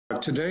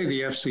Today,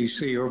 the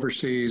FCC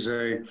oversees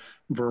a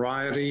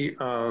variety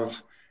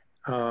of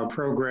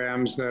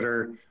programs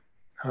that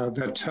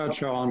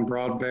touch on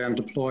broadband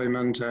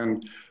deployment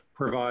and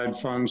provide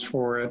funds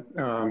for it.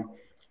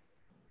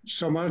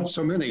 So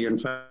many, in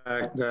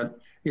fact, that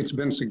it's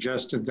been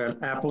suggested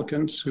that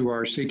applicants who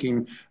are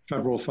seeking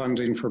federal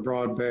funding for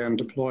broadband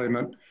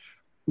deployment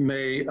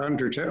may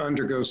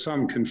undergo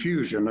some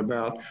confusion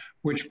about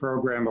which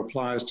program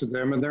applies to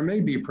them. And there may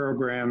be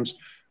programs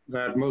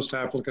that most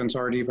applicants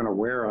aren't even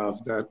aware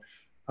of that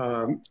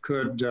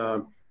could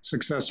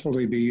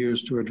successfully be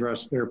used to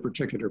address their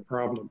particular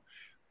problem.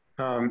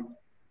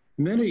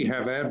 Many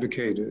have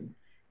advocated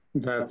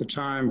that the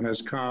time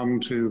has come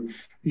to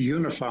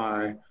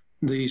unify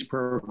these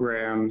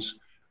programs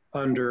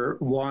under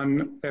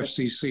one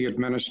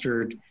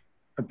FCC-administered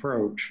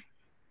approach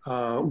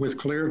with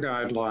clear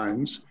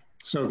guidelines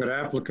so that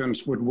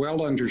applicants would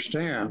well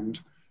understand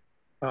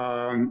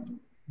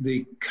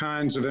the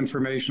kinds of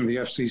information the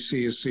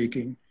FCC is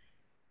seeking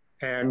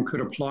and could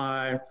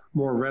apply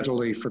more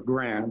readily for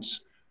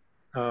grants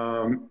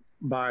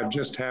by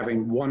just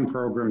having one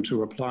program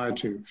to apply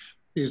to.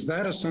 Is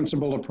that a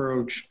sensible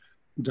approach?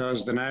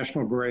 Does the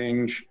National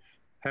Grange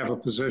have a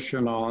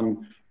position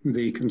on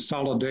the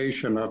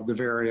consolidation of the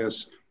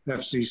various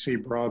FCC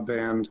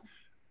broadband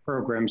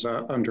programs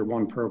under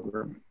one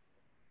program?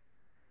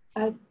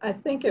 I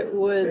think it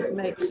would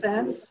make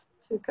sense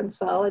to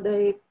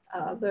consolidate.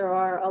 There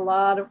are a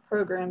lot of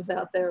programs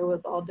out there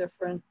with all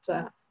different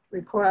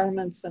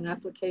requirements and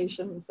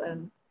applications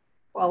and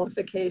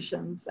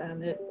qualifications,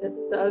 and it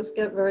does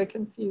get very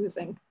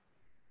confusing.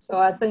 So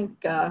I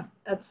think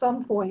at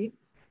some point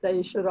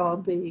they should all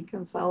be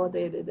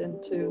consolidated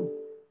into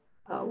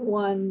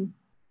one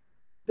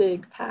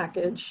big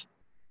package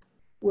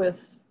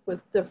with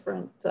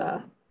different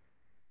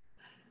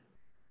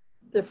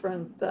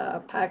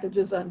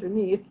packages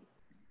underneath.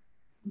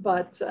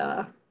 But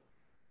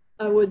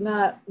I would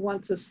not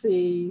want to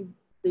see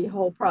the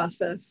whole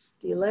process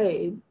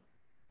delayed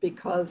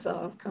because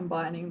of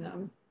combining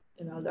them.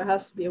 You know, there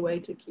has to be a way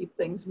to keep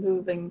things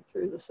moving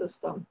through the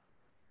system,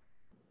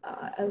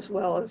 as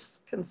well as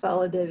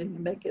consolidating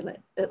and making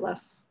it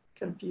less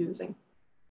confusing.